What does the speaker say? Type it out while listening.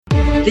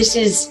This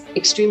is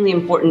extremely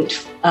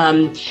important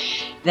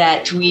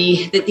that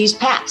these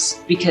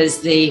pass,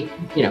 because they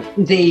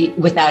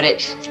without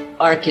it,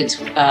 our kids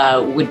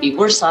would be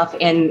worse off,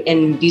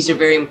 and these are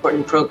very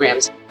important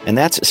programs. And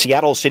that's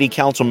Seattle City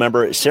Council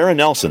member Sarah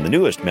Nelson, the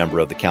newest member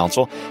of the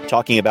council,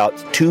 talking about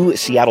 2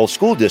 Seattle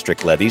school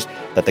district levies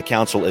that the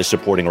council is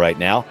supporting right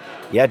now.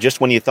 Yeah, just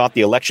when you thought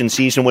the election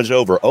season was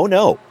over, oh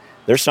no,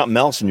 there's something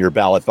else in your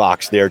ballot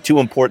box. There are 2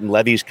 important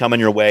levies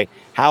coming your way.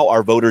 How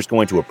are voters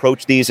going to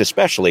approach these,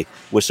 especially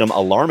with some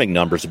alarming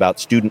numbers about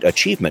student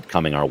achievement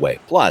coming our way?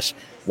 Plus,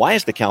 why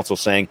is the council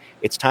saying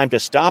it's time to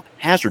stop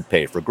hazard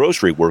pay for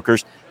grocery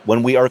workers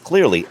when we are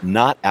clearly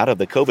not out of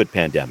the COVID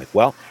pandemic?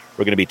 Well,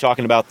 we're going to be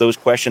talking about those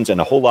questions and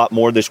a whole lot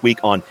more this week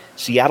on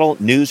Seattle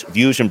News,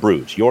 Views, and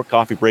Brews, your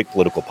coffee break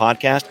political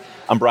podcast.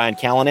 I'm Brian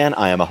Callanan.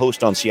 I am a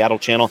host on Seattle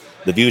Channel.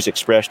 The views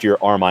expressed here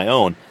are my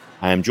own.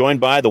 I am joined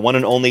by the one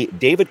and only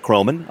David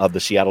Croman of the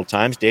Seattle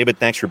Times. David,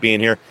 thanks for being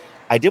here.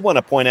 I did want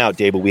to point out,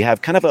 David, we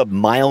have kind of a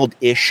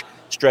mild-ish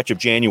stretch of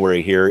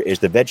January here. Is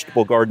the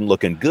vegetable garden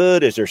looking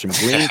good? Is there some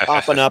green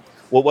popping up?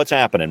 Well, what's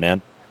happening,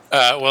 man?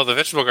 Well, the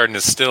vegetable garden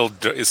is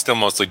still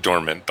mostly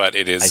dormant, but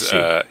it is,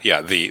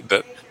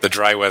 the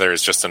dry weather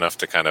is just enough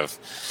to kind of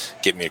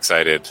get me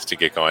excited to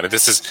get going. And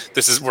this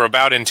is we're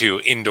about into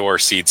indoor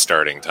seed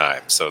starting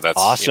time, so that's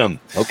awesome.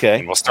 Okay,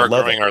 and we'll start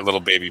growing our little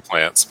baby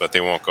plants, but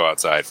they won't go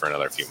outside for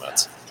another few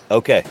months.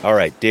 Okay, all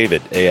right,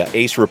 David,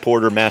 ace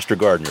reporter, master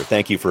gardener.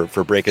 Thank you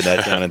for breaking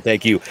that down, and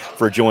thank you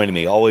for joining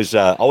me. Always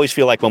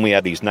feel like when we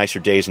have these nicer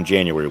days in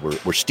January,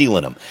 we're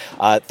stealing them.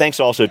 Thanks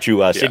also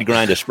to City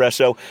Grind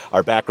Espresso,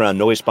 our background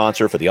noise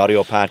sponsor for the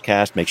audio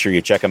podcast. Make sure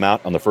you check them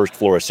out on the first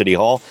floor of City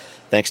Hall.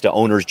 Thanks to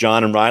owners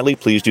John and Riley.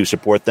 Please do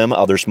support them,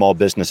 other small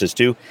businesses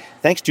too.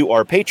 Thanks to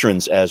our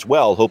patrons as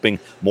well, hoping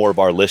more of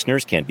our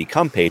listeners can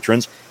become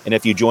patrons. And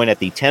if you join at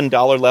the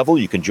 $10 level,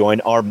 you can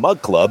join our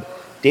mug club.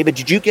 David,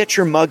 did you get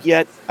your mug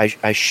yet?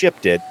 I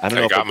shipped it. I don't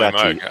know if it got my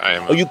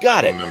mug. You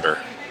got it.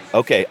 Member.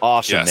 Okay,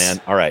 awesome, yes.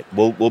 Man. All right,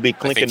 we'll be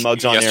clinking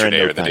mugs on there in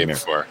no or the time day here.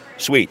 Before.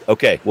 Sweet.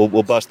 Okay,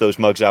 we'll bust those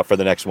mugs out for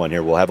the next one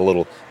here. We'll have a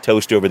little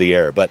toast over the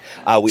air. But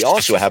we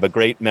also have a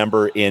great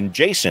member in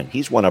Jason.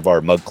 He's one of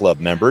our mug club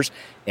members,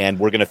 and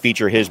we're going to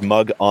feature his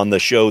mug on the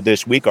show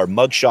this week. Our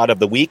mug shot of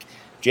the week.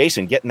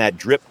 Jason, getting that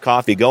drip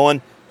coffee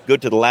going.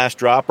 Good to the last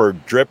drop or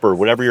drip or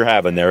whatever you're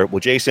having there.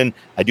 Well, Jason,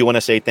 I do want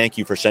to say thank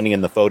you for sending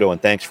in the photo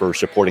and thanks for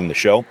supporting the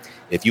show.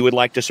 If you would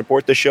like to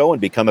support the show and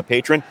become a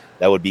patron,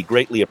 that would be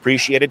greatly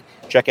appreciated.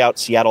 Check out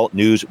Seattle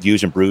News,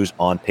 Views, and Brews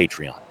on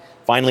Patreon.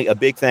 Finally, a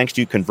big thanks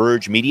to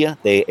Converge Media.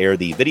 They air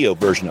the video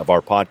version of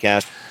our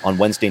podcast on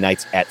Wednesday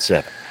nights at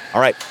 7. All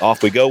right,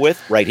 off we go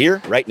with right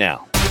here, right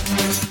now.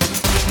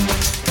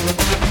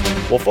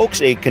 Well,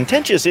 folks, a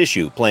contentious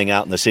issue playing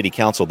out in the City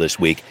Council this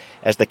week,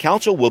 as the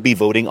Council will be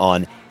voting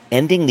on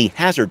ending the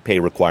hazard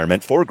pay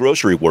requirement for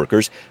grocery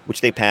workers,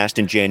 which they passed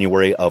in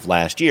January of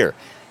last year.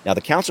 Now,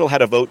 the council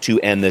had a vote to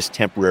end this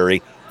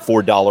temporary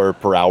 $4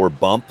 per hour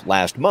bump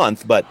last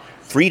month, but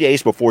 3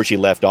 days before she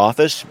left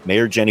office,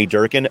 Mayor Jenny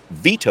Durkan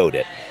vetoed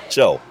it.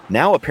 So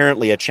now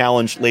apparently a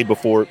challenge laid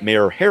before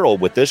Mayor Harrell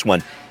with this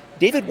one.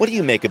 David, what do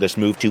you make of this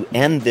move to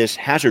end this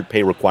hazard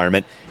pay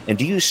requirement? And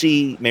do you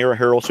see Mayor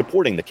Harrell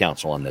supporting the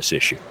council on this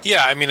issue?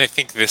 Yeah, I mean, I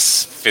think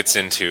this fits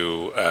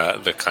into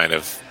the kind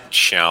of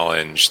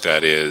challenge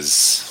that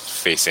is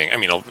facing. I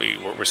mean,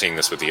 we're seeing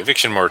this with the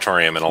eviction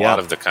moratorium and a lot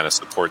of the kind of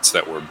supports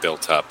that were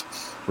built up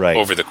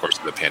over the course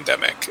of the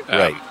pandemic.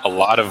 A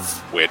lot of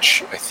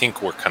which I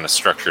think were kind of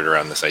structured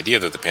around this idea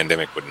that the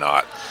pandemic would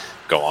not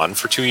go on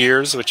for 2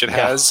 years, which it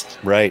has.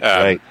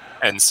 Right.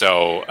 And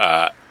so,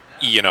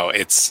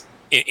 it's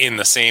in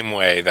the same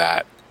way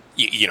that,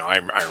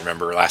 I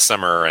remember last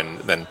summer and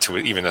then to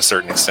even a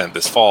certain extent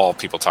this fall,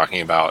 people talking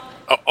about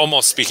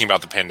almost speaking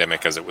about the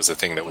pandemic as it was a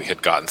thing that we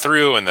had gotten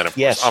through. And then, of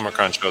course,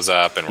 Omicron shows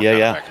up and we're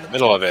back in the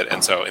middle of it.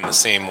 And so in the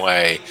same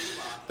way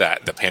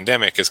that the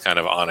pandemic is kind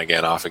of on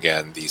again, off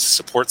again, these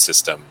support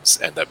systems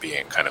end up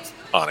being kind of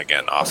on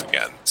again, off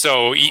again.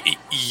 So,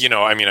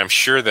 I'm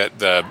sure that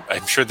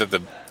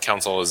the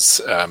council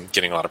is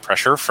getting a lot of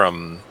pressure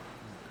from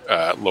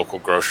local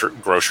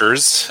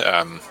grocers.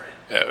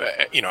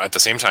 At the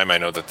same time, I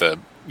know that the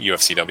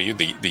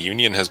UFCW, the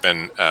union, has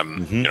been,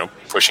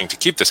 pushing to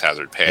keep this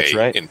hazard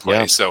pay in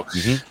place. So,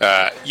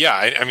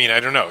 I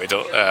don't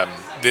know.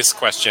 This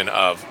question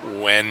of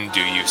when do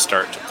you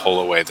start to pull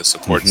away the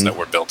supports that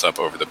were built up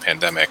over the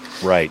pandemic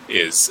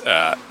is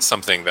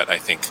something that I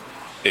think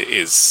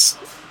is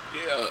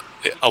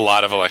a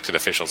lot of elected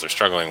officials are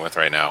struggling with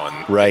right now.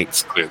 And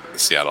it's clear that the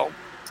Seattle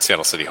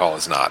City Hall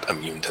is not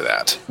immune to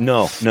that.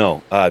 No.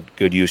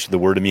 Good use of the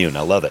word immune.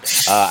 I love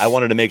it. I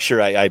wanted to make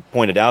sure I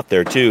pointed out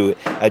there, too,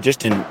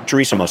 just in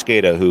Teresa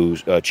Mosqueda,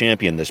 who's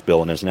championed this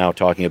bill and is now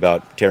talking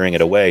about tearing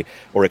it away,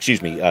 or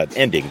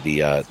ending the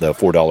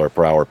 $4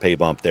 per hour pay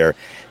bump there.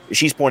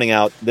 she's pointing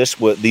out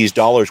these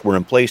dollars were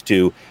in place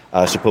to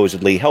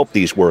supposedly help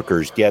these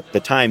workers get the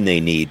time they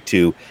need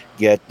to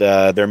get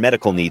their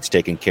medical needs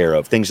taken care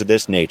of, things of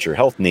this nature,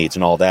 health needs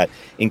and all that.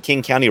 In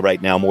King County right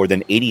now, more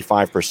than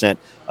 85%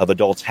 of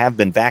adults have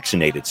been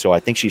vaccinated. So I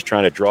think she's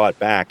trying to draw it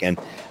back. And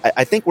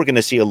I think we're going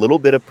to see a little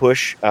bit of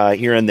push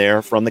here and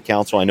there from the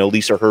council. I know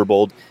Lisa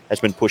Herbold has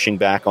been pushing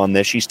back on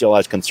this. She still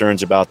has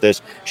concerns about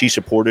this. She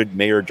supported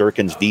Mayor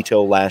Durkin's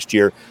veto last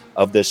year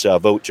of this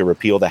vote to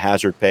repeal the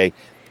hazard pay.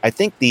 I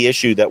think the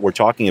issue that we're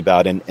talking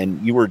about,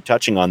 and you were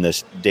touching on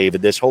this,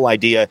 David, this whole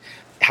idea,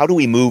 how do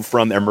we move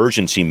from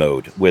emergency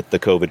mode with the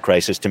COVID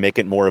crisis to make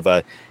it more of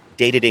a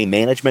day-to-day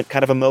management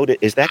kind of a mode?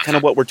 Is that kind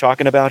of what we're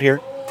talking about here?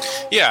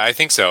 Yeah, I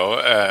think so.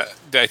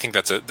 I think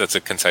that's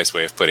a concise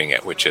way of putting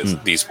it, which is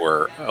these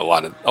were a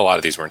lot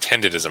of these were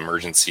intended as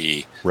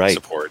emergency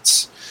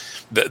supports.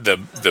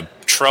 The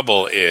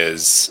trouble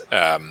is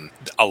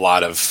a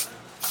lot of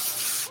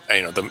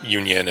the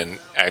union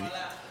and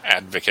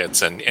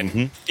advocates and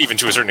even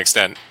to a certain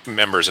extent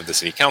members of the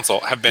city council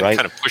have been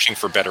kind of pushing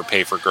for better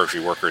pay for grocery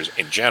workers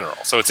in general.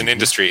 So it's an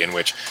industry in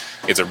which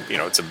it's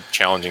a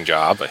challenging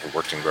job. I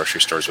worked in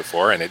grocery stores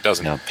before, and it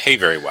doesn't pay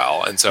very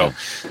well. And so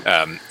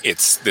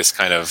it's this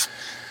kind of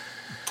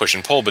push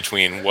and pull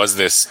between, was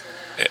this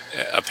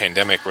a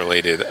pandemic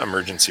related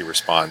emergency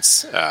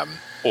response,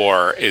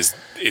 or is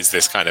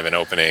this kind of an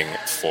opening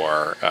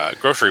for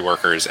grocery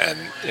workers and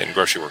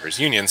grocery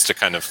workers unions to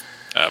kind of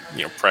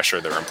pressure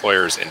their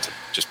employers into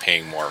just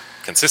paying more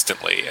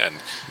consistently and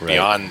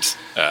beyond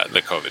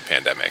the COVID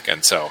pandemic.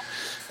 And so,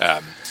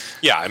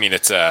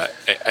 it's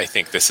I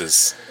think this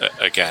is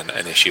again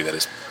an issue that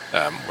is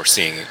we're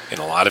seeing in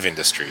a lot of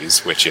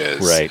industries, which is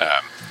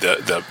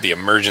the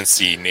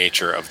emergency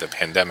nature of the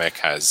pandemic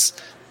has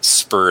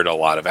spurred a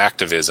lot of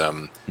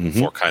activism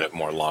for kind of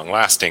more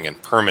long-lasting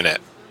and permanent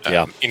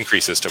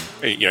increases to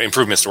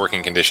improvements to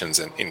working conditions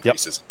and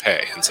increases in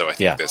pay. And so I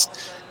think this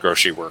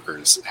grocery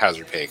workers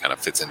hazard pay kind of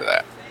fits into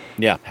that.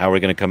 Yeah, how are we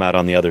going to come out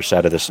on the other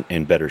side of this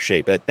in better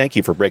shape? Thank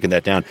you for breaking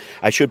that down.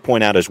 I should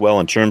point out as well,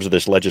 in terms of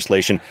this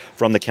legislation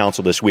from the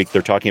council this week,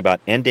 they're talking about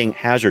ending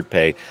hazard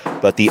pay,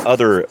 but the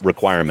other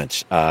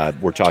requirements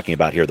we're talking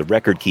about here, the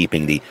record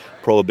keeping, the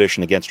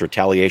prohibition against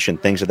retaliation,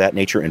 things of that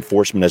nature,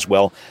 enforcement as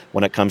well.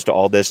 When it comes to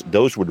all this,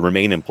 those would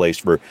remain in place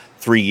for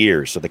 3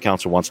 years. So the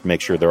council wants to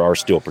make sure there are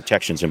still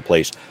protections in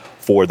place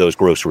for those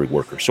grocery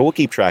workers. So we'll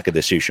keep track of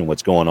this issue and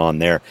what's going on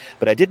there.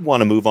 But I did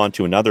want to move on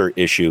to another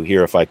issue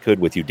here, if I could,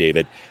 with you,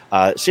 David.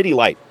 City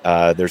Light,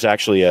 there's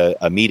actually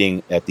a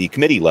meeting at the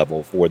committee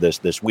level for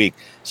this week.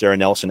 Sarah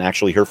Nelson,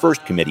 actually her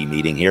first committee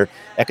meeting here.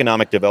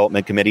 Economic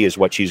Development Committee is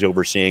what she's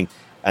overseeing.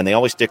 And they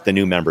always stick the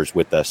new members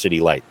with City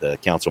Light, the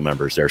council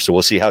members there. So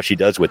we'll see how she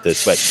does with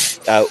this. But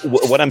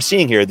what I'm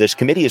seeing here, this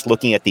committee is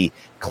looking at the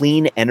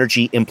Clean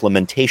Energy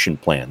Implementation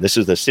Plan. This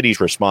is the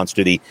city's response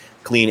to the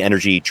Clean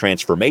Energy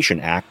Transformation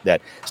Act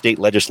that state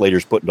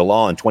legislators put into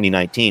law in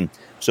 2019.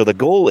 So the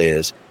goal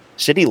is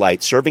City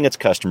Light serving its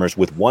customers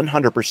with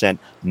 100%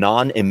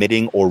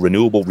 non-emitting or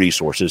renewable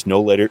resources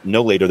no later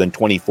than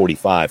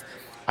 2045.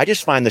 I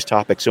just find this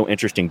topic so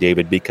interesting,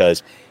 David,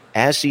 because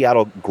as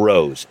Seattle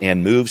grows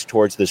and moves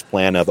towards this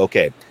plan of,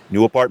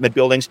 new apartment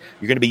buildings,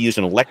 you're going to be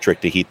using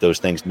electric to heat those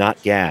things, not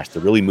gas.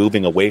 They're really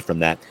moving away from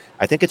that.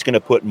 I think it's going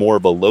to put more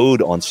of a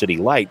load on City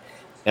Light.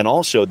 And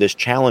also this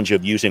challenge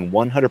of using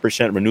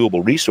 100%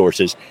 renewable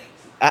resources.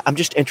 I'm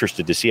just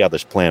interested to see how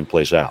this plan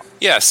plays out.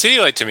 Yeah, City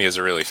Light to me is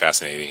a really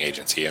fascinating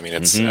agency. I mean,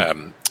 it's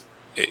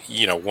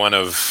one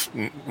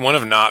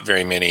of not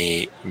very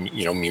many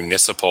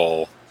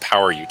municipal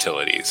power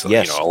utilities.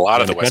 Yes, a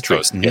lot of the West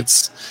Coast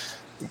gets.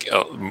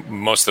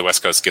 Most of the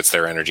West Coast gets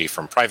their energy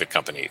from private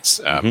companies.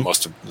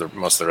 Most of the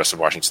rest of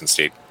Washington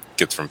State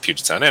gets from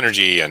Puget Sound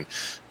Energy and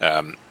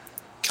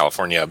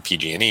California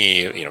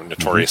PG&E.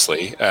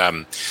 Notoriously.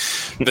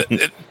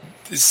 The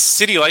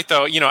City Light,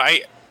 though,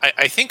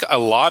 I think a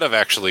lot of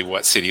actually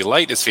what City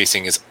Light is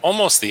facing is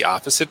almost the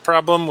opposite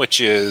problem, which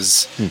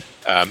is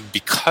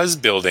because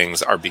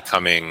buildings are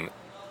becoming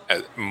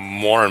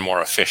more and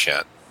more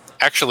efficient.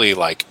 Actually,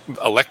 like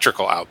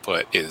electrical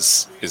output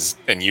is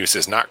and use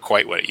is not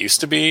quite what it used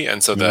to be,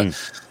 and so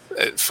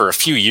for a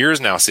few years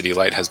now, City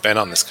Light has been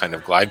on this kind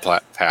of glide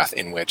path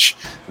in which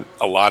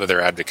a lot of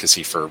their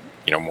advocacy for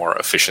more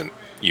efficient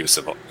use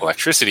of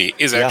electricity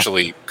is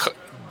actually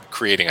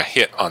creating a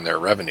hit on their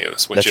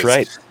revenues. Which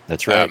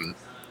That's right.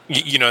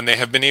 And they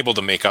have been able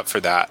to make up for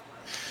that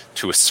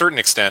to a certain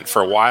extent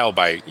for a while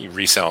by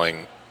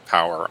reselling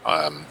power,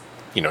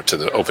 to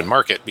the open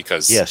market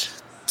because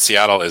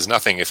Seattle is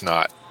nothing if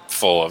not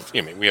full of.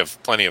 We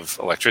have plenty of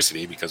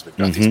electricity because we've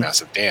got these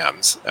massive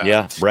dams.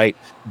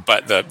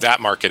 But that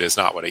market is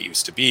not what it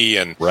used to be,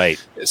 and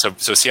so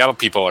Seattle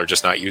people are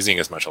just not using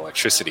as much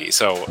electricity.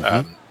 So,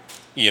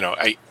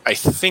 I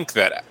think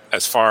that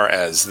as far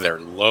as their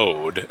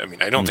load,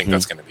 I don't think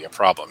that's going to be a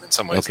problem. In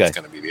some ways, it's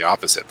going to be the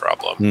opposite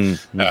problem.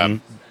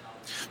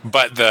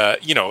 But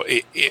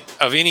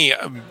of any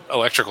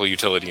electrical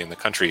utility in the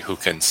country who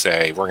can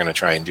say we're going to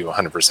try and do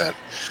 100%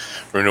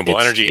 renewable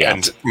energy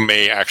and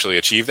may actually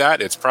achieve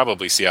that, it's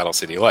probably Seattle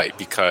City Light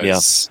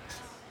because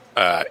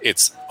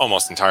it's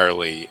almost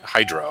entirely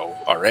hydro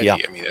already. Yeah.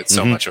 I mean, it's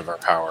so much of our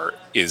power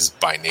is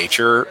by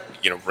nature,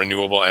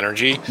 renewable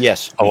energy.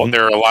 Yes.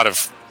 There are a lot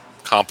of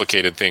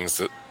complicated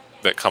things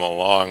that come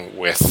along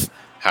with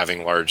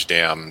having large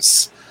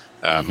dams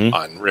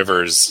on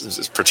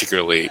rivers,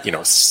 particularly,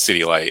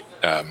 City Light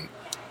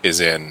is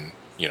in,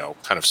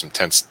 kind of some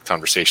tense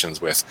conversations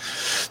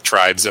with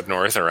tribes up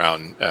north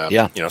around,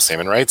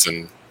 salmon rights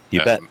and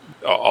you bet.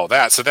 All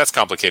that. So that's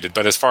complicated.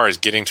 But as far as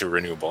getting to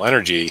renewable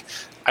energy,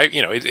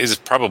 it is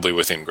probably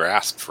within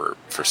grasp for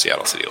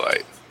Seattle City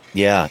Light.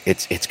 Yeah,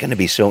 it's going to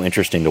be so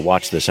interesting to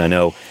watch this. I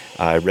know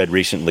I read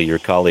recently your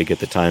colleague at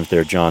the Times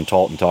there, John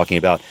Talton, talking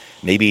about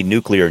maybe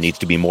nuclear needs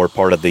to be more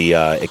part of the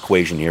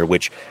equation here,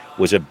 which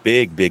was a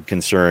big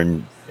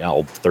concern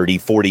 30,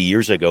 40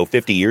 years ago,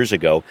 50 years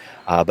ago.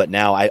 But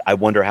now I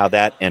wonder how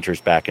that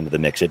enters back into the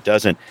mix. It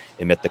doesn't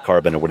emit the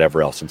carbon or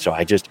whatever else. And so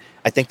I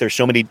think there's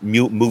so many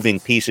moving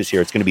pieces here.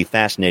 It's going to be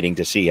fascinating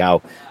to see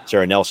how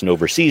Sarah Nelson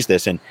oversees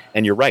this. And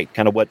you're right,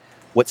 kind of what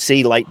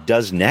City Light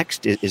does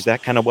next. Is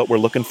that kind of what we're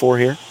looking for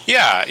here?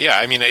 Yeah.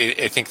 I mean,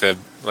 I think that,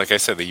 like I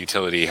said, the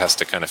utility has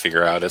to kind of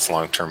figure out its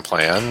long-term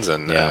plans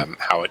and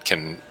how it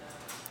can,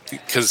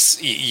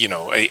 because,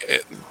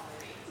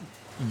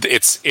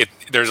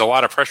 there's a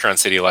lot of pressure on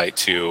City Light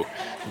to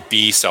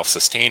be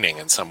self-sustaining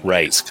in some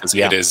ways, because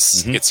it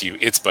is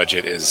its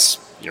budget is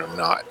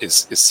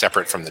is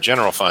separate from the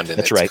general fund, and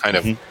that's it's right. kind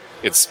of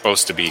it's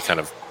supposed to be kind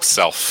of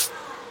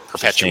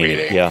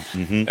self-perpetuating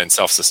and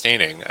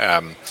self-sustaining.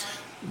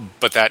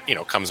 But that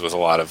comes with a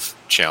lot of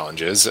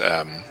challenges.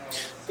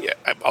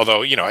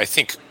 Although I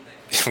think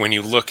when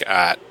you look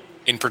at,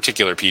 in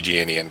particular,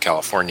 PG&E in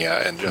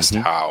California and just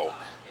how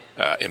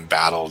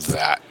embattled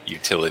that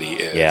utility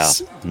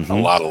is, a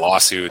lot of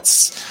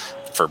lawsuits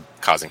for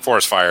causing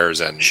forest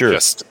fires, and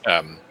just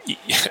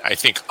I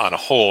think on a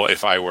whole,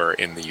 if I were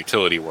in the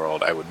utility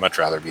world, I would much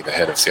rather be the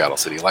head of Seattle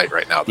City Light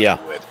right now than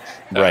I would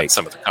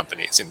some of the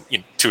companies,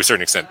 and to a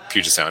certain extent,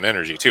 Puget Sound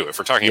Energy too. If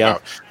we're talking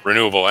about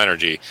renewable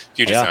energy,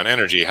 Puget Sound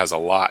Energy has a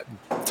lot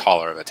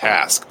taller of a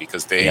task,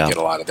 because they get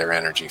a lot of their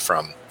energy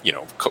from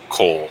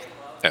coal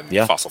and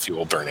fossil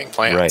fuel burning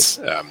plants.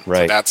 So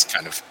that's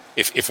kind of,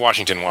 if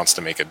Washington wants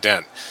to make a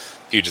dent,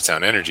 Puget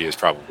Sound Energy is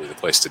probably the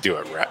place to do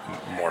it,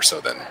 more so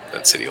than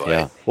City Light.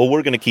 Yeah. Well,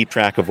 we're going to keep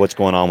track of what's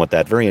going on with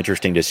that. Very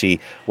interesting to see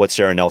what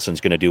Sarah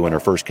Nelson's going to do in her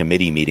first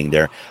committee meeting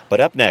there.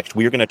 But up next,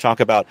 we are going to talk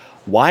about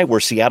why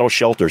were Seattle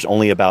shelters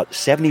only about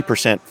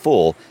 70%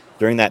 full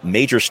during that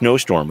major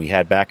snowstorm we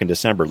had back in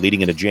December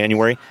leading into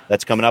January.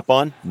 That's coming up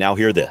on Now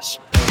Hear This.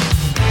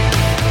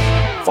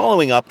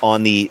 Following up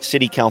on the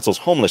City Council's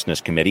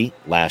Homelessness Committee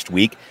last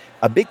week,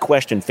 a big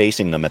question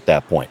facing them at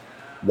that point.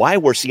 Why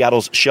were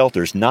Seattle's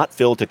shelters not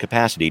filled to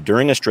capacity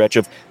during a stretch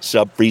of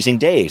sub-freezing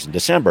days in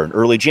December and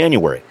early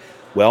January?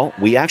 Well,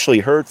 we actually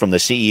heard from the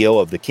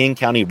CEO of the King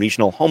County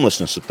Regional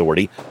Homelessness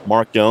Authority,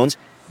 Mark Dones.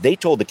 They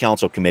told the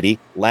council committee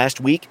last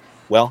week,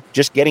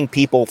 just getting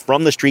people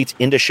from the streets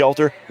into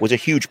shelter was a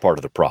huge part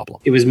of the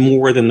problem. It was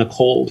more than the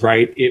cold,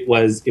 right? It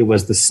was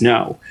the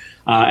snow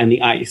and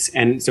the ice.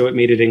 And so it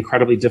made it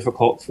incredibly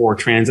difficult for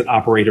transit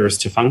operators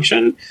to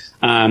function,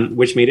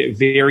 which made it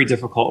very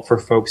difficult for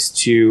folks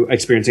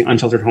experiencing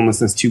unsheltered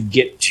homelessness to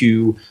get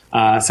to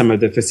some of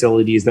the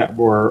facilities that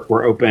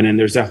were open. And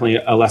there's definitely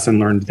a lesson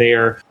learned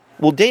there.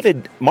 Well,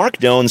 David, Mark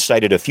Dones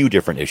cited a few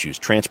different issues.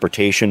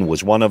 Transportation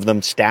was one of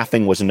them.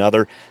 Staffing was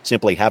another.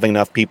 Simply having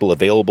enough people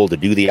available to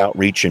do the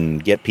outreach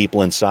and get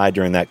people inside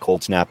during that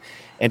cold snap.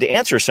 And to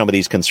answer some of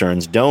these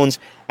concerns, Dones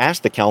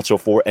asked the council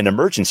for an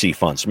emergency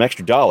fund, some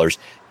extra dollars,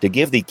 to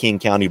give the King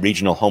County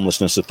Regional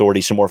Homelessness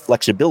Authority some more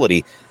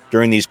flexibility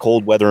during these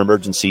cold weather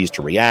emergencies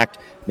to react,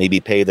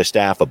 maybe pay the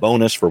staff a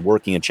bonus for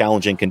working in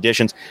challenging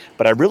conditions.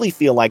 But I really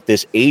feel like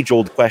this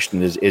age-old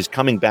question is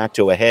coming back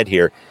to a head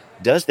here.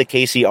 Does the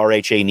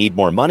KCRHA need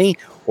more money,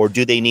 or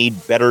do they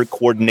need better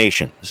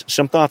coordination?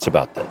 Some thoughts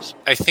about this.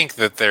 I think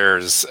that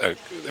there's a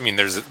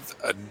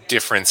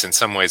difference in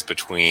some ways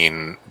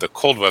between the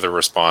cold weather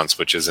response,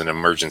 which is an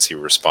emergency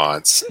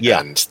response,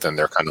 and then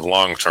their kind of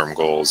long-term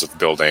goals of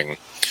building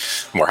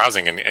more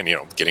housing and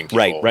getting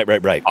people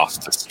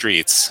off the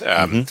streets.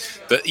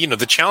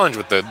 The challenge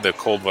with the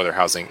cold weather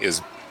housing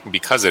is,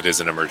 because it is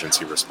an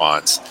emergency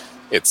response,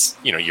 it's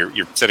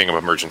you're setting up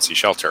emergency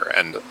shelter,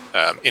 and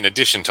in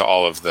addition to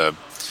all of the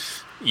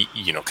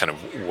kind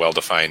of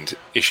well-defined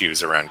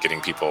issues around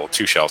getting people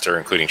to shelter,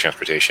 including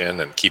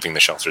transportation and keeping the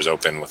shelters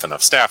open with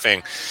enough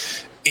staffing,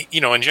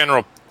 in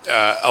general,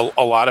 a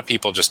lot of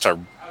people just are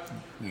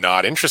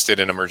not interested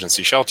in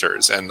emergency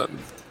shelters, and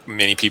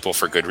many people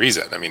for good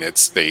reason. I mean,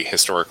 they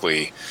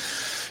historically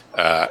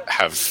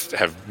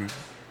have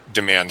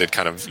demanded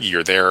kind of,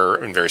 you're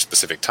there in very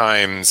specific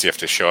times. You have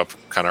to show up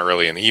kind of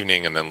early in the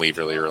evening and then leave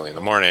really early in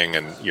the morning.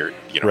 And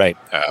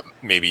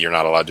maybe you're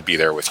not allowed to be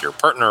there with your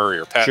partner or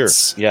your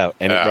pets. Sure. Yeah.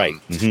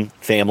 And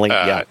family.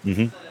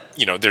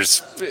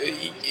 There's,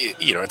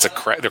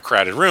 they're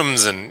crowded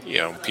rooms, and,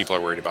 people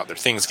are worried about their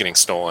things getting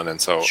stolen. And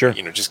so,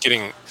 just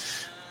getting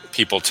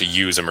people to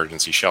use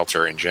emergency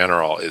shelter in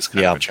general is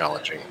kind of a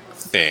challenging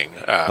thing.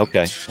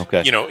 Okay.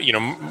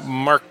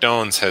 Mark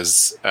Dones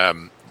has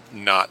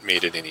not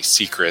made it any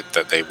secret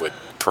that they would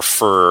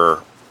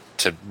prefer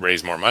to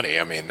raise more money.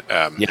 I mean,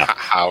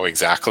 how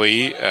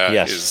exactly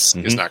is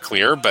not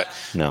clear, but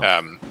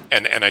and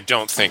I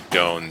don't think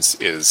Dones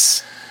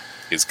is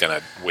going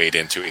to wade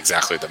into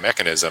exactly the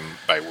mechanism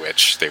by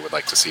which they would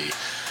like to see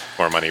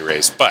more money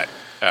raised. But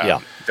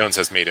Dones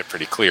has made it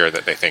pretty clear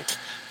that they think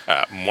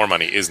more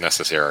money is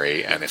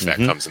necessary, and if that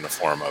comes in the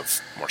form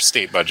of more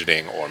state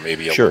budgeting or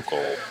maybe a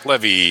local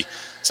levy,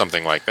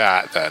 something like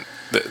that, then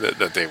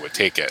that they would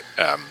take it.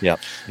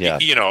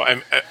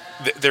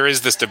 There is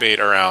this debate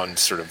around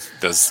sort of,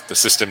 does the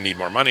system need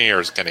more money,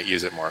 or can it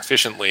use it more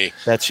efficiently?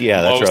 That's where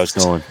I was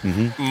going.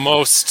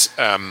 Most,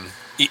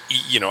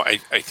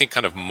 I think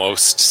kind of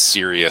most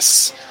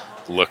serious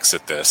looks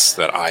at this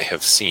that I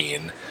have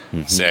seen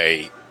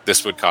say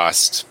this would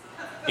cost,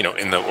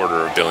 in the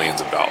order of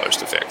billions of dollars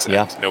to fix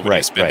it.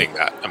 Nobody's spending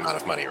that amount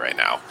of money right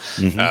now.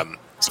 So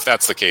if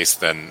that's the case,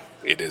 then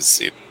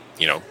the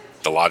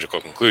logical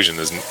conclusion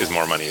is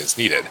more money is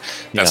needed.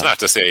 That's not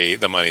to say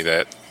the money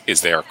that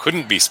is there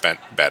couldn't be spent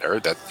better,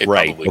 that it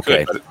probably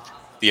could, but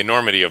the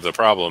enormity of the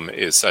problem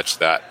is such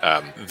that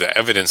the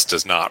evidence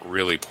does not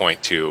really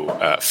point to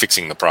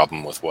fixing the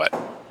problem with what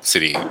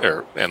city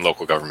and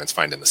local governments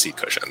find in the seat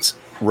cushions.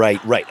 Right.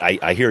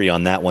 I hear you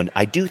on that one.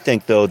 I do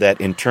think, though, that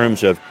in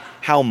terms of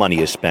how money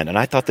is spent, and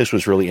I thought this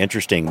was really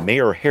interesting,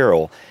 Mayor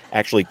Harrell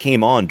actually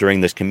came on during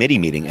this committee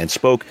meeting and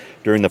spoke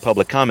during the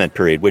public comment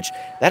period, which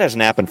that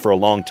hasn't happened for a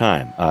long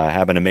time,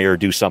 having a mayor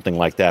do something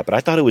like that. But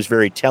I thought it was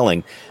very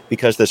telling,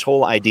 because this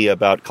whole idea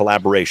about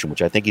collaboration,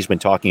 which I think he's been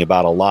talking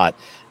about a lot,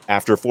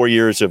 after 4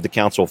 years of the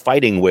council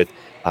fighting with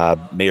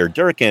Mayor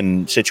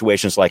Durkan,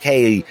 situations like,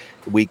 hey,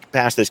 we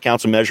passed this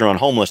council measure on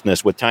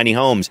homelessness with tiny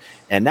homes,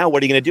 and now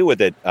what are you going to do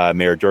with it,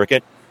 Mayor Durkan?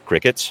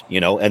 Crickets,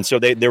 and so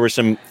there was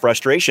some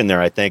frustration there,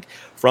 I think,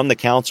 from the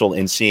council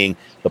in seeing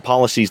the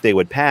policies they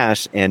would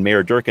pass and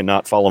Mayor Durkan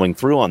not following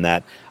through on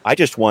that. I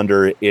just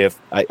wonder if,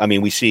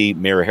 we see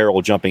Mayor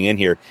Harrell jumping in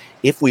here,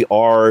 if we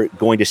are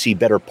going to see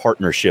better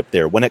partnership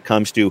there when it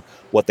comes to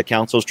what the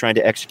council is trying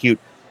to execute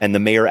and the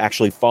mayor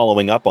actually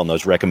following up on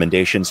those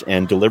recommendations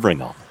and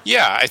delivering on them.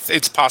 Yeah,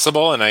 it's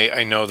possible, and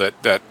I know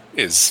that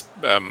is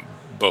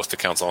both the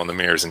council and the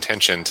mayor's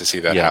intention to see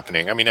that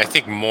happening. I mean, I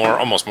think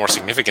almost more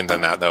significant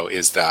than that, though,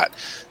 is that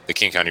the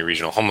King County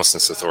Regional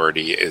Homelessness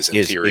Authority is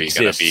in theory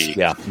going to be,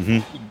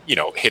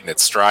 hitting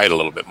its stride a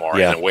little bit more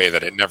in a way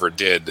that it never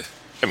did.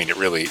 I mean, it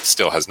really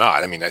still has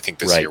not. I mean, I think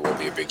this year will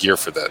be a big year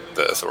for the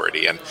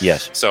authority. And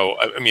so,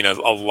 I mean, a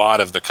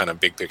lot of the kind of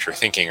big picture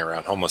thinking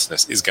around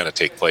homelessness is going to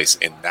take place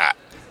in that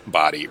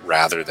body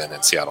rather than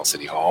in Seattle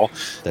City Hall.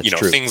 That's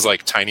true. Things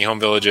like tiny home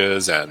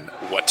villages and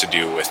what to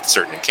do with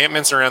certain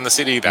encampments around the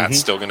city, that's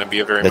still going to be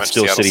a very much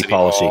still Seattle city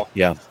policy. Hall.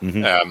 Yeah.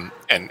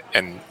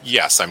 And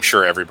yes, I'm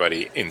sure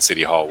everybody in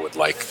City Hall would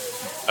like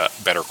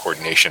better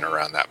coordination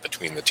around that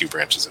between the two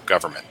branches of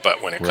government.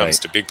 But when it comes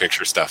to big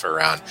picture stuff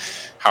around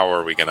how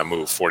are we going to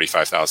move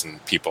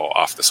 45,000 people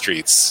off the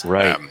streets,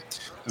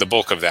 the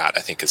bulk of that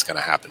I think is going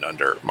to happen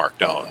under Mark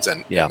Dones,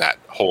 and that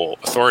whole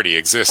authority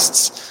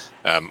exists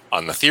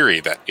on the theory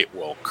that it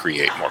will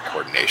create more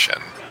coordination.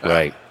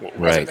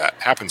 Whether that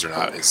happens or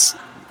not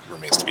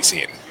remains to be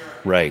seen.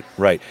 Right.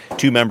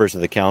 2 members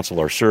of the council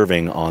are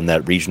serving on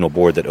that regional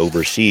board that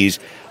oversees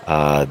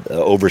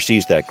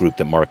that group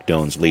that Mark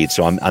Dones leads.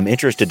 So I'm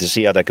interested to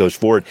see how that goes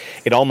forward.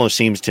 It almost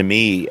seems to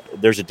me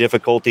there's a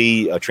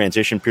difficulty, a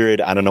transition period,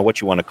 I don't know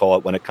what you want to call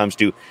it, when it comes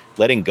to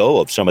letting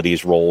go of some of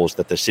these roles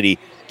that the city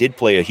did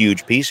play a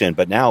huge piece in.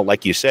 But now,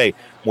 like you say,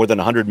 more than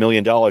 $100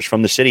 million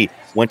from the city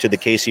went to the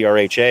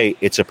KCRHA.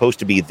 It's supposed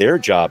to be their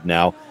job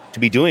now to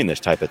be doing this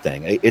type of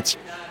thing. It's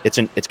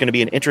going to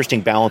be an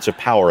interesting balance of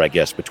power, I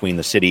guess, between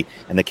the city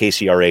and the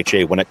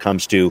KCRHA when it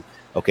comes to,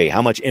 okay,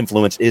 how much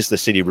influence is the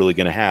city really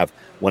going to have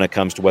when it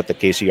comes to what the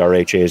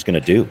KCRHA is going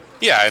to do?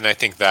 Yeah, and I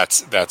think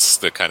that's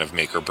the kind of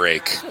make or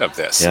break of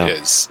this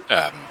is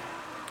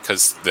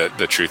because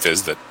the truth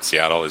is that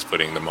Seattle is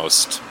putting the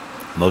most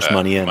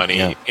money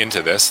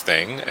into this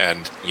thing,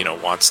 and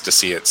wants to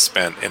see it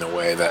spent in a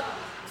way that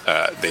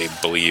they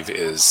believe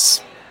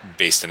is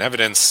based in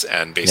evidence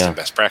and based in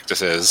best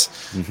practices.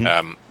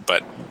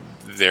 But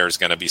there's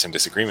going to be some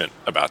disagreement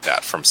about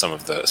that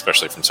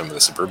especially from some of the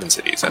suburban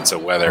cities. And so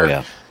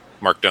whether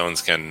Mark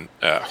Dones can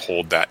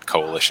hold that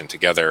coalition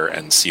together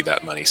and see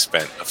that money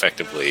spent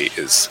effectively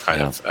is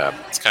kind of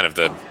it's kind of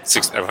the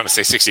I want to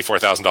say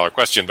 $64,000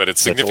 question, but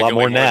it's significantly a lot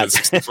more than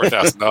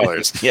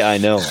 $64,000. Yeah, I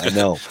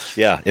know.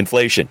 Yeah,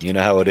 inflation. You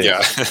know how it is.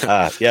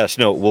 Yes,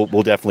 no,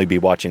 we'll definitely be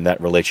watching that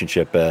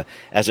relationship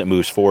as it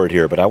moves forward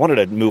here. But I wanted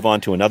to move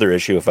on to another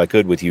issue, if I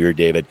could, with you here,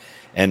 David,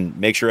 and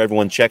make sure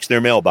everyone checks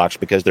their mailbox,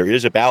 because there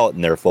is a ballot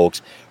in there,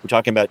 folks. We're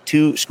talking about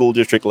 2 school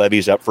district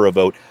levies up for a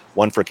vote,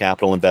 one for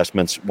capital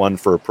investments, one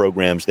for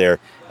programs there,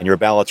 and your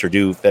ballots are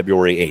due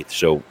February 8th,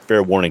 so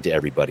fair warning to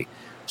everybody.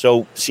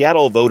 So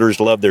Seattle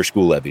voters love their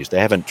school levies. They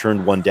haven't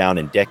turned one down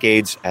in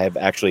decades. I have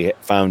actually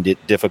found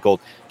it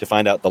difficult to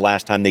find out the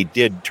last time they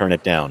did turn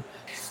it down.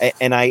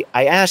 And I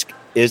ask,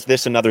 is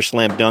this another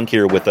slam dunk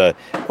here with a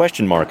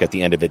question mark at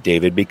the end of it,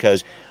 David?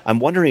 Because I'm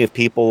wondering if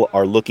people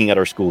are looking at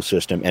our school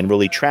system and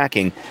really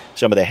tracking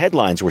some of the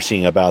headlines we're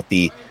seeing about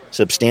the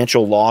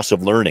substantial loss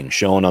of learning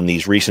shown on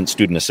these recent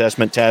student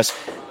assessment tests.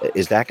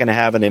 Is that going to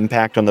have an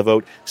impact on the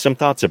vote? Some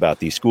thoughts about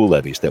these school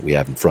levies that we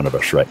have in front of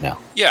us right now.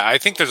 Yeah, I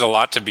think there's a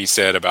lot to be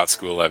said about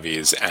school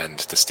levies and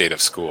the state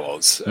of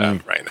schools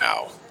right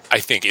now. I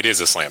think it is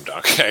a slam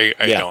dunk. I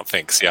don't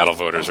think Seattle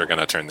voters are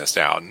going to turn this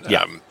down,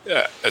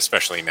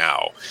 especially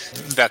now.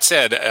 That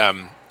said,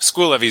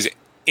 school levies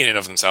in and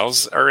of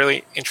themselves are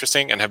really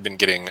interesting and have been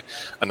getting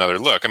another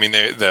look. I mean,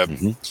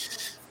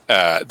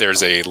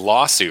 there's a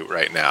lawsuit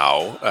right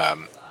now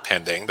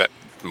pending that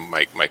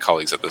my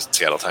colleagues at the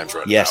Seattle Times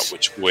wrote about,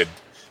 which would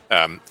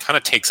kind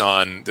of takes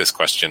on this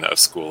question of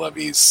school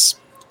levies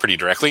pretty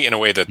directly in a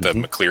way that the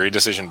McCleary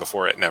decision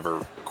before it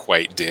never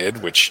quite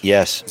did, which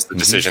is the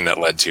decision that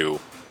led to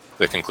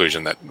the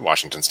conclusion that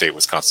Washington State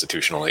was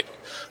constitutionally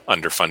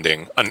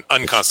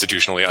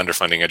unconstitutionally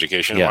underfunding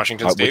education in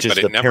Washington State. Which is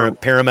the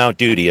paramount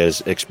duty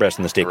as expressed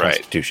in the state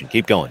constitution.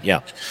 Keep going,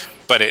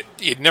 But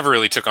it never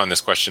really took on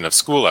this question of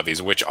school levies,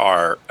 which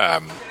are,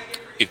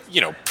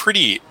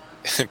 pretty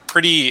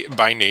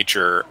by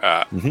nature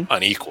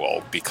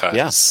unequal,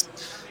 because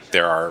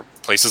there are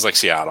places like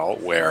Seattle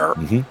where,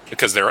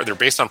 because they're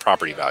based on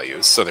property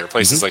values, so there are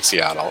places like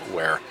Seattle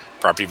where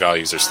property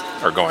values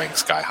are going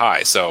sky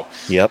high. So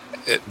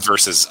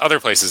versus other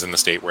places in the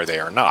state where they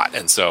are not.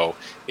 And so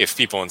if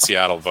people in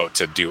Seattle vote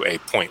to do a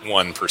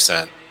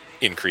 0.1%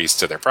 increase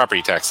to their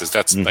property taxes,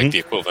 that's like the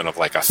equivalent of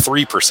like a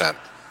 3%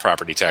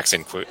 property tax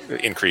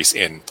increase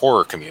in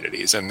poorer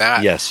communities. And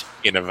that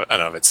in and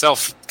of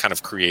itself kind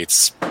of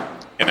creates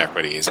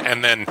inequities.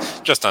 And then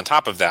just on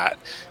top of that,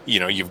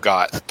 you've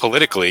got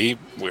politically,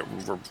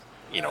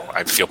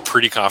 I feel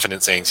pretty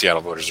confident saying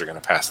Seattle voters are going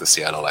to pass the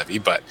Seattle levy,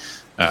 but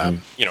I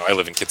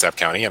live in Kitsap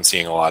County. I'm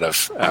seeing a lot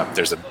of,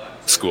 there's a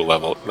school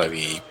level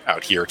levy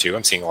out here too.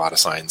 I'm seeing a lot of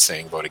signs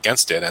saying vote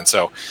against it. And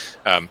so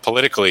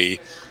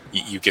politically,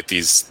 you get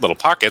these little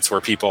pockets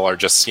where people are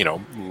just,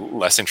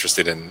 less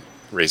interested in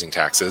raising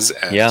taxes,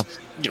 and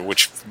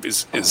which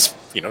is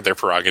their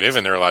prerogative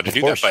and they're allowed to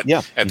do that. But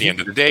at the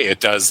end of the day, it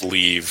does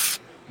leave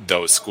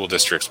those school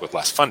districts with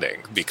less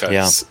funding,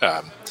 because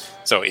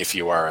so if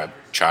you are a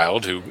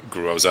child who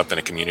grows up in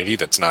a community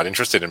that's not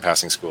interested in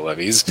passing school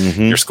levies,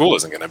 your school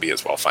isn't going to be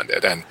as well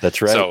funded. And that's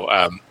right.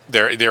 So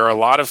there are a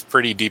lot of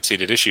pretty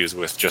deep-seated issues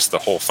with just the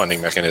whole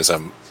funding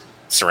mechanism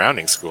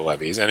surrounding school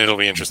levies, and it'll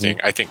be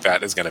interesting. I think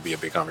that is going to be a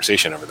big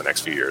conversation over the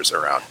next few years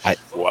around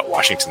what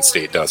Washington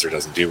State does or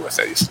doesn't do with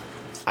these.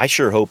 I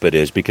sure hope it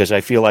is, because I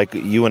feel like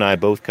you and I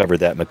both covered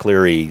that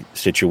McCleary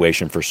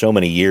situation for so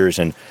many years,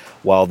 and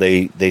while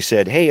they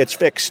said, hey, it's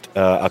fixed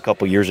a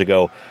couple years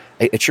ago,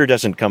 it sure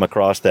doesn't come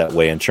across that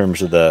way in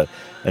terms of the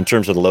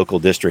local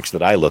districts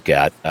that I look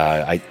at.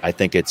 I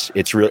think it's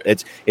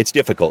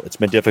difficult. It's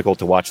been difficult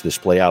to watch this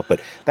play out.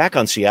 But back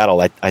on Seattle,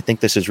 I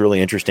think this is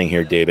really interesting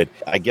here, David.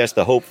 I guess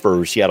the hope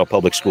for Seattle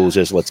Public Schools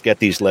is let's get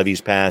these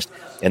levies passed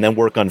and then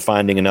work on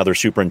finding another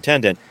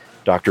superintendent.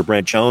 Dr.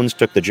 Brent Jones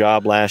took the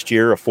job last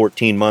year, a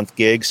 14-month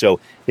gig,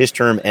 so his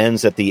term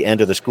ends at the end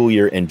of the school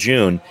year in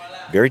June.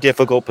 Very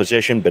difficult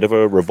position, bit of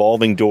a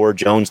revolving door.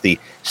 Jones, the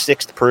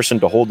sixth person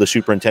to hold the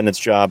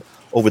superintendent's job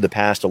over the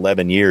past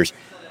 11 years.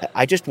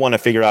 I just want to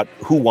figure out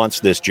who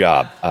wants this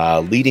job,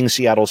 leading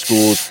Seattle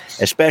schools,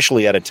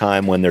 especially at a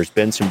time when there's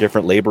been some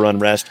different labor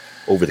unrest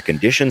over the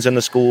conditions in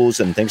the schools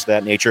and things of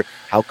that nature,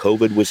 how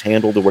COVID was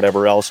handled or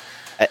whatever else.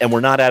 And we're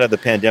not out of the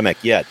pandemic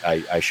yet.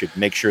 I should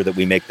make sure that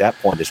we make that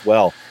point as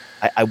well.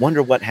 I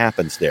wonder what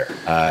happens there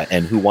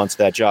and who wants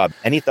that job.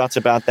 Any thoughts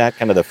about that,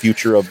 kind of the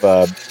future of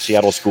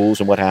Seattle schools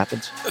and what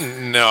happens?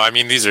 No, I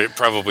mean, these are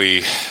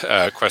probably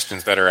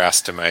questions better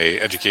asked to my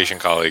education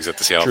colleagues at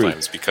the Seattle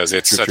Times, because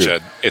it's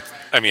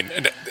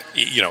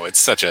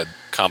such a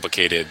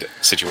complicated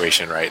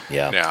situation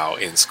now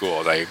in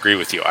schools. I agree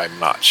with you. I'm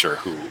not sure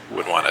who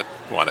would want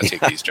to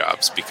take these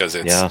jobs, because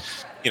it's,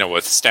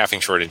 with staffing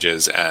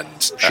shortages and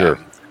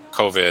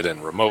COVID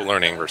and remote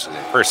learning versus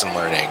in-person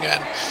learning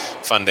and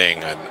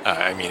funding.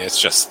 And it's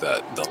just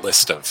the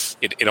list of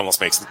it. It almost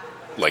makes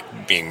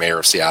like being mayor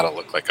of Seattle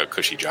look like a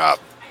cushy job.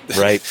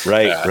 Right.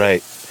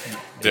 I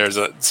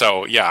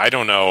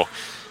don't know.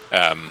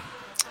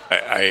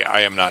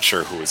 I am not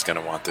sure who is going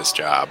to want this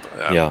job.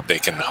 They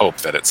can hope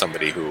that it's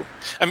somebody who,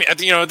 at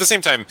the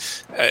same time,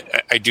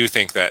 I do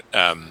think that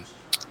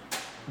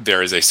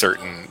there is a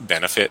certain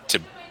benefit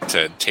to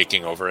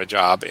taking over a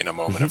job in a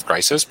moment of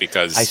crisis,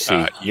 because I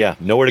see.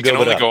 Nowhere to go. You can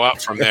only up. Go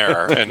up from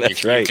there, and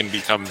you right. can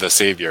become the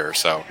savior.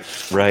 So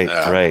right.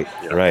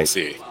 We'll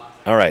see.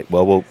 All right.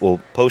 Well,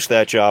 we'll post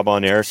that job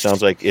on air.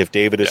 Sounds like if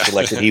David is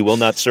selected, he will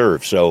not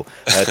serve. So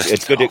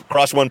it's good to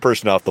cross one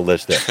person off the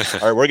list there.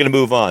 All right, we're going to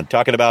move on.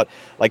 Talking about,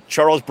 like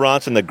Charles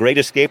Bronson, The Great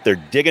Escape, they're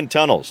digging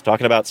tunnels.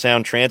 Talking about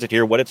Sound Transit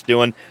here, what it's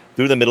doing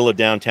through the middle of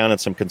downtown, and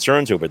some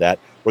concerns over that.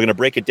 We're going to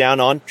break it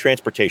down on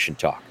Transportation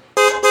Talk.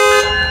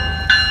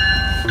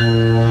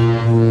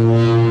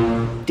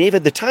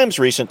 David, the Times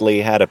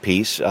recently had a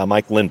piece,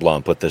 Mike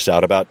Lindblom put this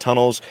out, about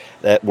tunnels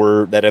that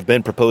have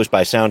been proposed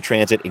by Sound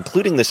Transit,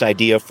 including this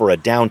idea for a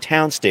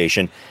downtown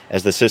station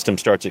as the system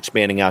starts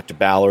expanding out to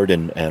Ballard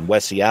and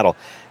West Seattle.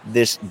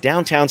 This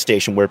downtown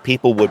station where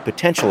people would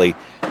potentially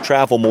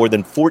travel more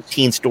than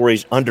 14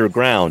 stories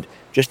underground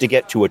just to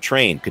get to a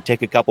train. Could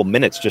take a couple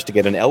minutes just to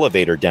get an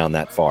elevator down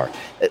that far.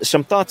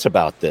 Some thoughts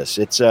about this.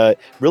 It's a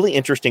really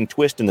interesting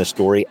twist in the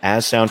story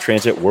as Sound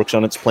Transit works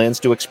on its plans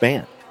to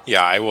expand.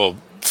 Yeah, I will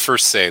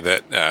first say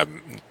that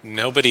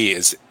nobody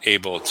is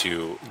able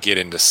to get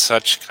into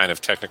such kind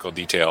of technical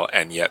detail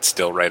and yet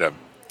still write a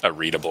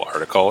readable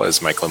article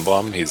as Mike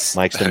Lindblom.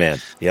 Mike's the man.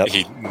 Yep.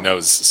 He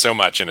knows so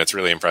much, and it's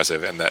really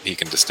impressive, and that he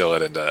can distill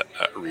it into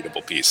a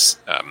readable piece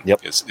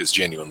is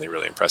genuinely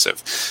really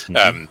impressive.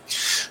 Mm-hmm.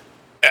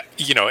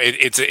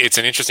 It's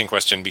an interesting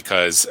question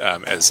because,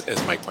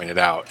 as Mike pointed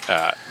out,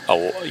 a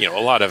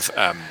lot of,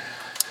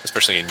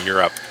 especially in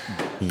Europe,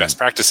 best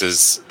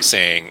practices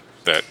saying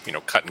that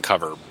cut and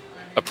cover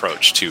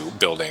approach to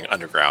building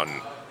underground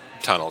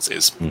tunnels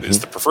is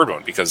the preferred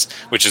one,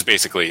 which is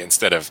basically,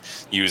 instead of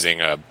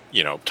using a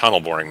tunnel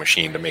boring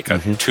machine to make a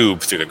tube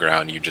through the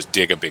ground, you just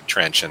dig a big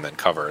trench and then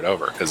cover it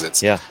over, because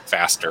it's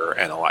faster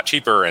and a lot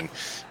cheaper, and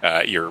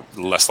you're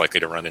less likely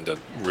to run into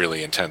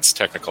really intense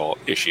technical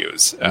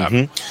issues.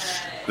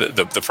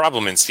 The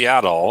problem in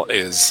Seattle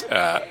is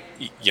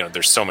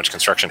there's so much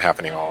construction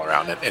happening all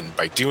around it, and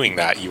by doing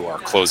that, you are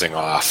closing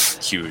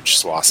off huge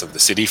swaths of the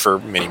city for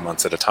many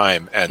months at a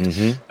time.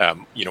 And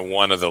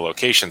one of the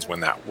locations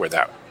where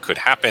that could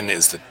happen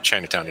is the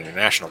Chinatown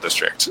International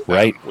District,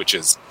 right, which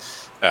is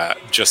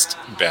just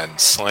been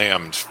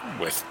slammed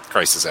with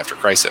crisis after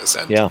crisis.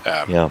 And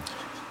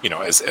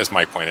as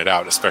Mike pointed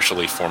out,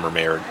 especially former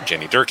Mayor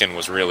Jenny Durkan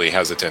was really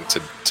hesitant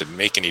to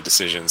make any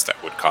decisions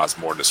that would cause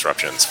more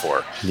disruptions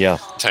for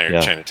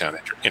Chinatown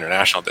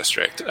International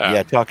District.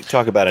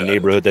 Talk about a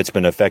neighborhood that's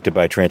been affected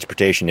by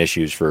transportation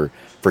issues for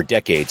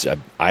decades.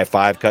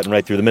 I-5 cutting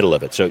right through the middle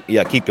of it. So,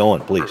 keep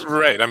going, please.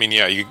 Right. I mean,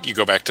 you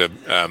go back to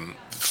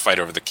Fight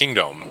Over the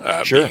Kingdom.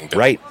 Sure, being built,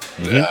 right.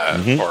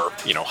 Or,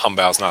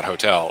 Humbao's Not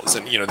Hotels.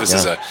 And, this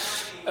is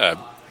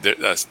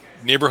a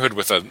neighborhood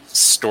with a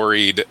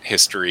storied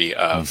history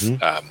of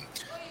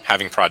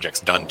having projects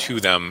done to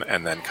them,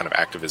 and then kind of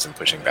activism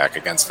pushing back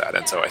against that.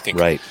 And so I think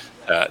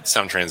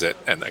Sound Transit,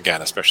 and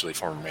again, especially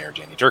former Mayor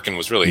Jenny Durkan,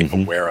 was really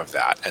aware of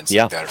that, and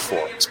so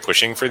therefore was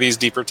pushing for these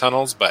deeper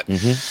tunnels. But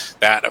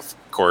that, of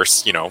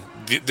course,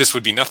 this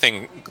would be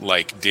nothing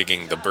like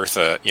digging the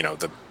Bertha,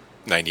 the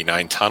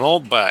 99 tunnel.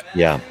 But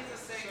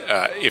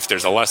if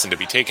there's a lesson to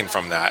be taken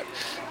from that,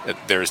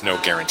 there's no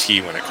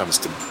guarantee when it comes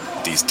to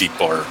these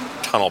deeper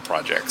tunnel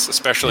projects,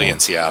 especially in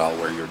Seattle,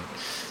 where you're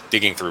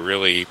digging through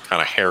really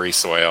kind of hairy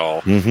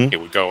soil. It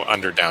would go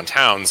under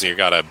downtown, so you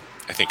got to,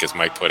 I think, as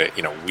Mike put it,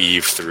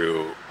 weave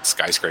through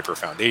skyscraper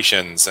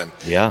foundations, and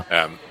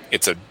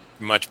it's a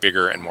much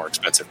bigger and more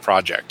expensive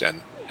project.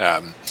 And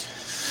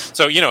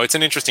so, it's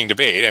an interesting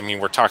debate. I mean,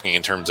 we're talking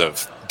in terms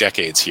of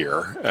decades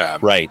here.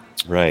 Right.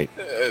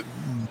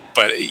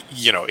 But,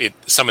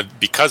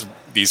 because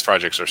these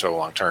projects are so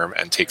long-term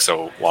and take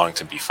so long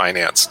to be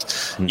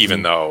financed,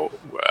 even though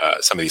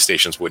some of these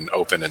stations wouldn't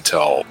open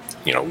until,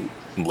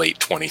 late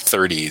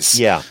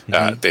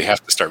 2030s, they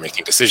have to start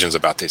making decisions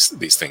about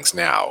these things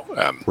now.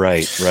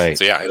 Right.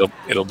 So,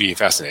 it'll be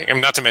fascinating. I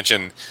mean, not to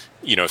mention,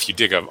 if you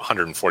dig a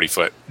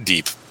 140-foot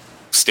deep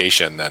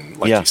station, then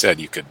you said,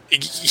 you could,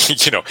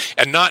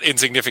 and not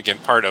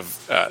insignificant part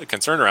of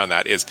concern around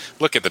that is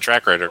look at the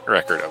track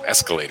record of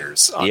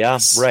escalators on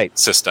this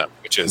system,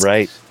 which is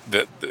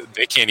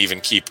they can't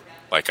even keep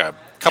like a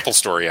couple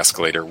story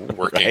escalator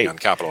working on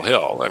Capitol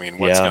Hill. I mean,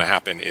 what's going to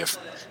happen if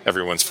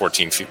everyone's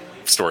 14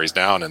 stories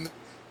down and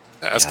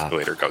the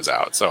escalator goes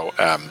out? So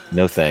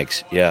no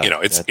thanks.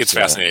 It's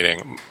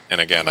fascinating.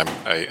 And again,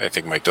 I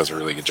think Mike does a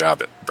really good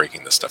job at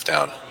breaking this stuff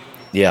down.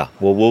 Yeah,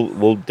 well,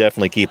 we'll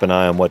definitely keep an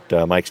eye on what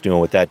Mike's doing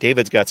with that.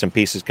 David's got some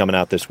pieces coming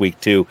out this week,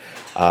 too.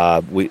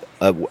 We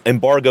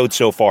embargoed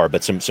so far,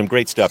 but some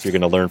great stuff you're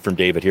going to learn from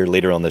David here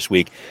later on this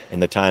week in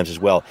the Times as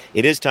well.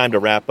 It is time to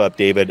wrap up,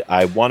 David.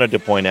 I wanted to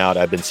point out,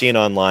 I've been seeing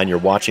online, you're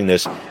watching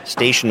this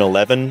Station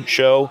 11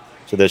 show,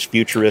 so this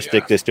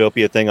futuristic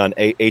dystopia thing on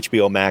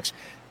HBO Max.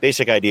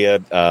 Basic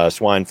idea,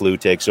 swine flu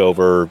takes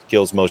over,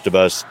 kills most of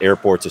us,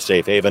 airport's a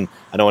safe haven.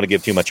 I don't want to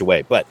give too much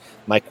away, but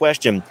my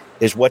question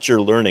is what you're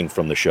learning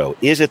from the show.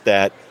 Is it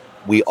that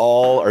we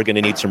all are going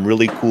to need some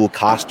really cool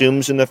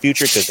costumes in the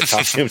future, because the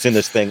costumes in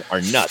this thing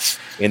are nuts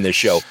in this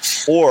show?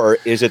 Or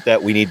is it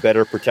that we need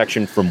better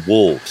protection from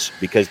wolves?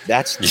 Because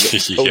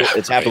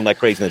it's happening like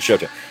crazy in the show.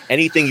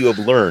 Anything you have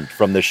learned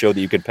from the show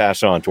that you could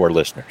pass on to our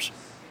listeners?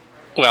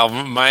 Well,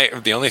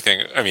 the only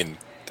thing, I mean,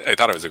 I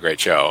thought it was a great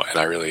show, and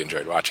I really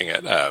enjoyed watching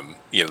it. The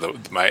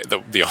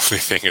only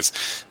thing is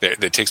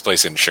that it takes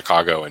place in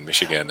Chicago and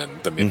Michigan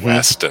and the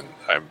Midwest, and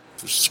I'm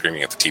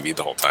screaming at the TV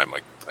the whole time,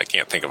 like, I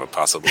can't think of a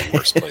possibly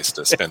worse place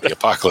to spend the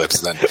apocalypse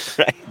than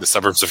the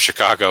suburbs of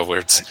Chicago, where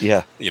it's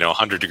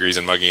 100 degrees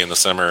and muggy in the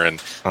summer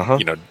and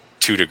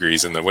 2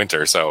 degrees in the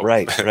winter. So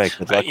right. Good luck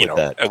with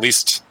that. At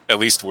least at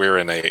least we're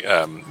in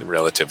a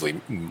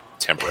relatively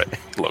temperate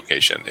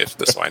location if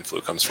the swine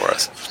flu comes for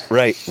us.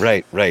 Right.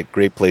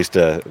 Great place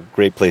to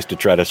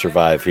try to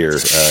survive here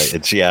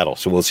in Seattle.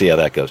 So we'll see how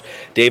that goes.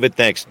 David,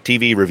 thanks.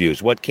 TV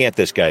reviews. What can't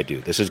this guy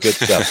do? This is good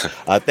stuff.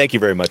 Thank you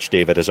very much,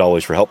 David, as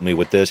always, for helping me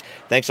with this.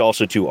 Thanks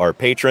also to our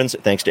patrons.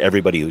 Thanks to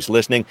everybody who's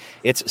listening.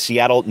 It's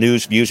Seattle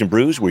News, Views, and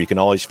Brews, where you can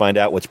always find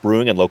out what's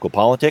brewing in local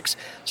politics.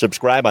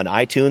 Subscribe on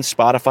iTunes,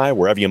 Spotify,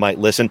 wherever you might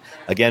listen.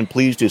 Again,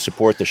 please do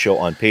support the show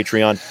on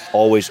Patreon.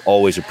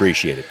 Always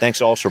appreciate it.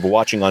 Thanks also for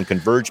watching on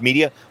Converge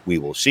Media. We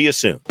will see you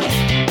soon.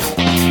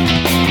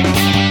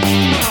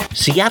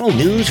 Seattle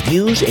News,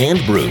 Views,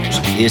 and Brews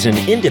is an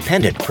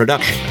independent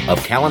production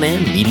of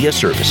Callanan Media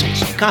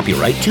Services.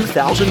 Copyright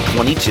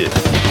 2022.